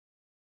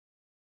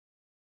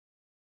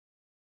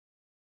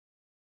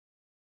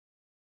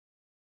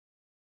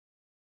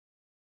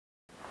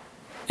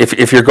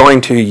if you're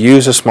going to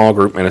use a small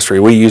group ministry,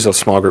 we use a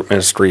small group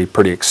ministry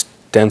pretty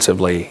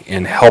extensively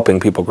in helping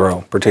people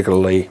grow,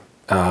 particularly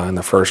in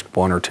the first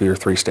 1 or 2 or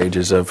 3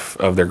 stages of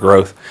their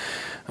growth.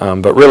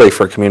 But really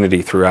for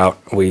community throughout,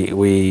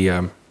 we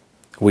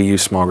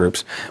use small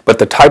groups. But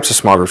the types of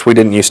small groups, we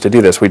didn't used to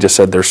do this. We just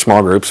said there's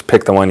small groups,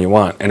 pick the one you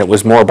want. And it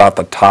was more about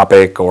the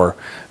topic or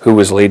who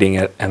was leading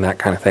it and that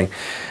kind of thing.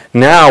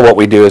 Now what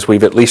we do is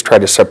we've at least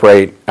tried to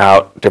separate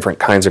out different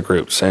kinds of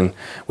groups. And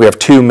we have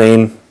 2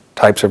 main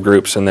types of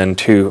groups and then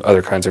 2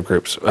 other kinds of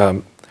groups.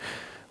 One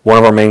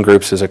of our main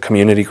groups is a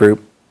community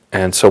group.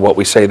 And so what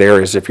we say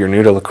there is if you're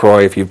new to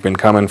LaCroix, if you've been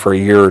coming for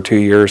 1 year or 2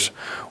 years,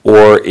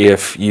 or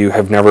if you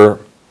have never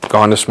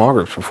gone to small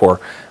groups before,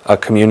 a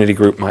community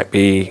group might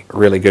be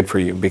really good for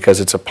you because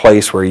it's a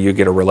place where you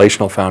get a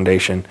relational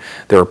foundation.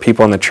 There are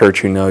people in the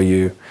church who know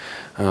you.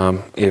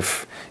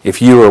 If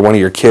you or one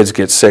of your kids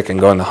gets sick and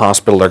go in the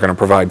hospital, they're going to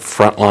provide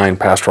frontline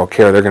pastoral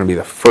care. They're going to be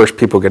the first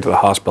people to get to the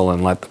hospital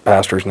and let the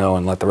pastors know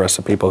and let the rest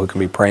of the people who can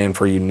be praying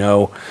for you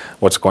know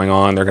what's going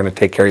on. They're going to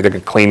take care of you. They're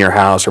going to clean your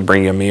house or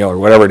bring you a meal or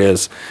whatever it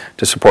is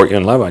to support you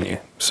and love on you.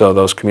 So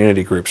those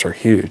community groups are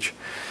huge.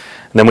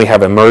 And then we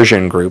have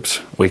immersion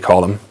groups, we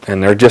call them,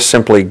 and they're just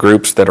simply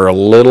groups that are a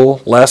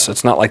little less.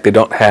 It's not like they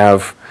don't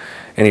have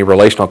any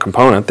relational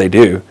component. They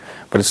do,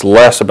 but it's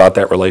less about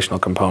that relational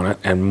component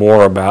and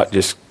more about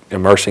just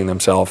immersing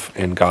themselves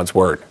in God's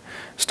Word,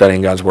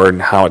 studying God's Word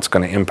and how it's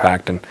going to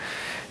impact. And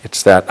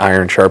it's that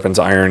iron sharpens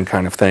iron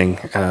kind of thing.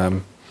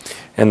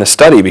 And the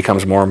study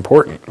becomes more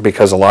important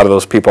because a lot of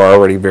those people are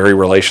already very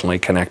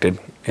relationally connected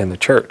in the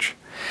church.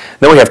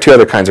 Then we have 2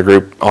 other kinds of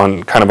group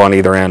on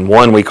either end.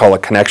 One we call a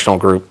connectional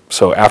group.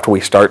 So after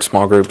we start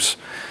small groups,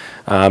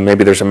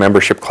 maybe there's a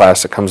membership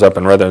class that comes up,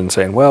 and rather than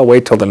saying, well,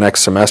 wait till the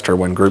next semester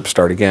when groups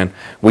start again,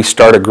 we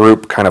start a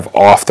group kind of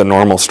off the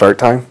normal start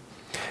time,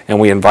 and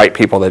we invite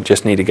people that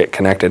just need to get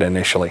connected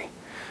initially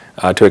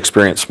to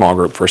experience small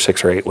group for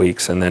 6 or 8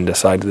 weeks and then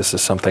decide this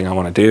is something I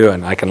want to do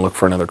and I can look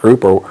for another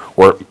group.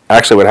 Or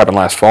actually what happened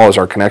last fall is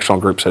our connectional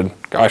group said,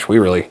 gosh, we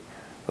really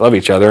love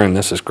each other and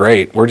this is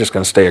great. We're just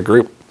going to stay a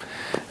group.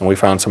 And we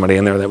found somebody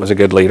in there that was a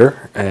good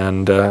leader,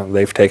 and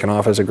they've taken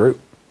off as a group.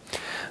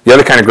 The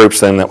other kind of groups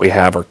then that we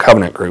have are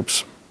covenant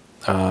groups.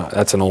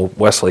 That's an old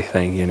Wesley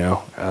thing, you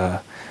know,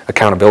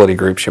 accountability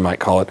groups you might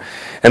call it.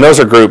 And those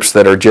are groups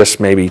that are just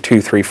maybe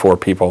 2, 3, 4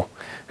 people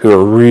who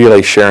are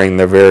really sharing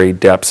the very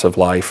depths of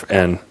life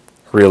and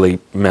really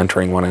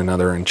mentoring one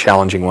another and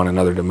challenging one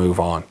another to move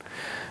on.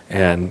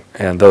 And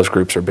those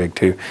groups are big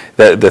too.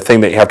 The thing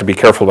that you have to be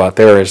careful about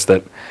there is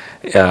that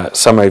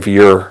some of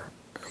your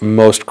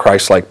most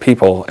Christ-like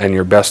people and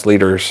your best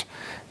leaders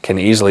can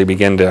easily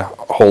begin to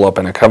hole up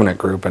in a covenant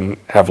group and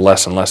have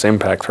less and less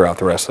impact throughout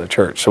the rest of the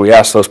church. So we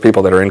ask those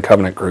people that are in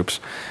covenant groups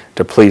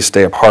to please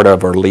stay a part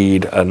of or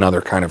lead another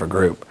kind of a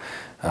group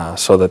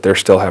so that they're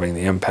still having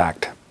the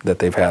impact that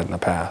they've had in the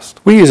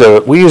past. We use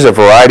a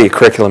variety of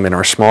curriculum in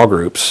our small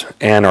groups,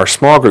 and our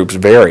small groups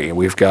vary.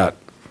 We've got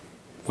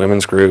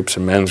women's groups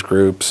and men's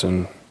groups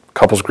and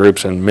couples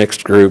groups and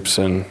mixed groups,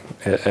 and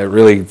it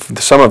really,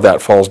 some of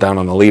that falls down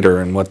on the leader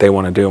and what they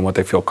want to do and what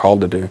they feel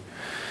called to do.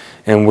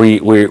 And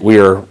we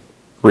are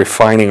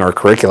refining our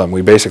curriculum.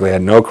 We basically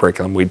had no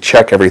curriculum. We'd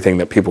check everything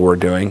that people were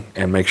doing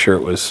and make sure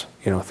it was,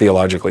 you know,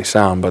 theologically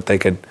sound, but they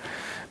could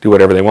do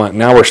whatever they want.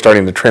 Now we're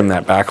starting to trim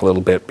that back a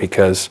little bit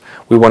because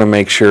we want to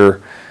make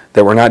sure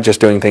that we're not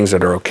just doing things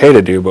that are okay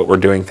to do, but we're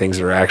doing things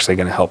that are actually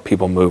going to help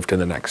people move to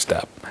the next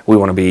step. We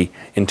want to be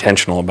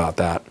intentional about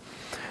that.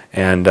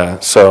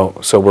 And so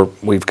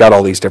we've got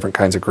all these different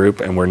kinds of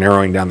group, and we're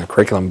narrowing down the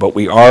curriculum. But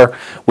we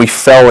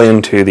fell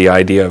into the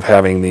idea of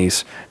having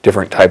these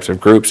different types of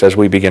groups as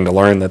we begin to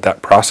learn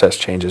that process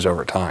changes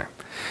over time.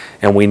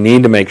 And we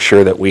need to make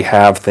sure that we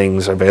have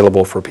things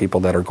available for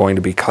people that are going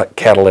to be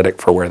catalytic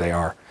for where they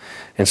are.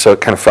 And so it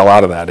kind of fell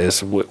out of that.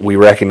 Is we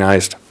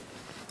recognized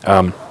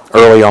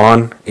early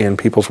on in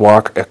people's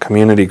walk, a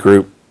community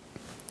group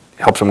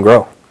helps them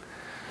grow.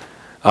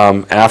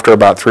 After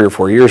about 3 or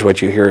 4 years,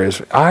 what you hear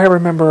is, I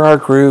remember our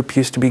group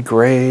used to be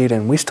great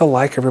and we still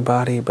like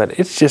everybody, but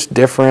it's just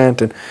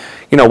different. And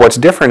you know, what's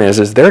different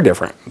is they're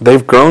different.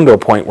 They've grown to a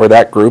point where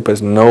that group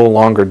is no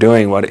longer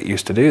doing what it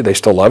used to do. They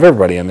still love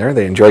everybody in there.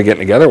 They enjoy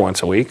getting together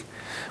once a week,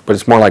 but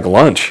it's more like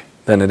lunch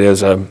than it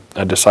is a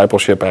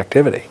discipleship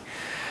activity.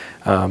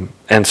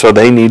 And so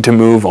they need to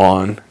move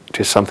on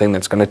to something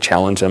that's going to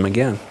challenge them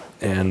again.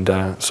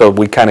 And so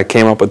we kind of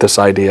came up with this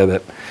idea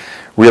that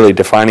really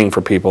defining for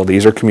people,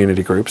 these are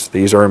community groups,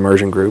 these are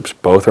immersion groups,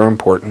 both are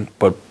important,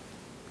 but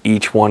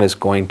each one is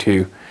going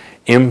to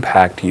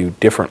impact you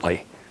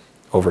differently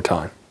over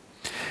time.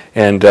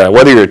 And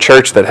whether you're a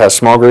church that has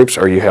small groups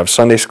or you have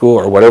Sunday school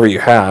or whatever you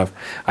have,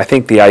 I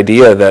think the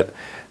idea that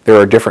there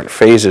are different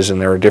phases and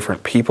there are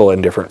different people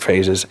in different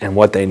phases and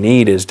what they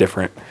need is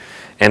different,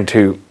 and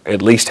to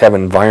at least have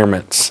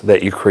environments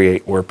that you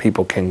create where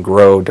people can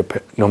grow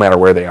no matter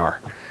where they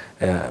are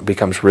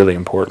becomes really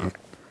important.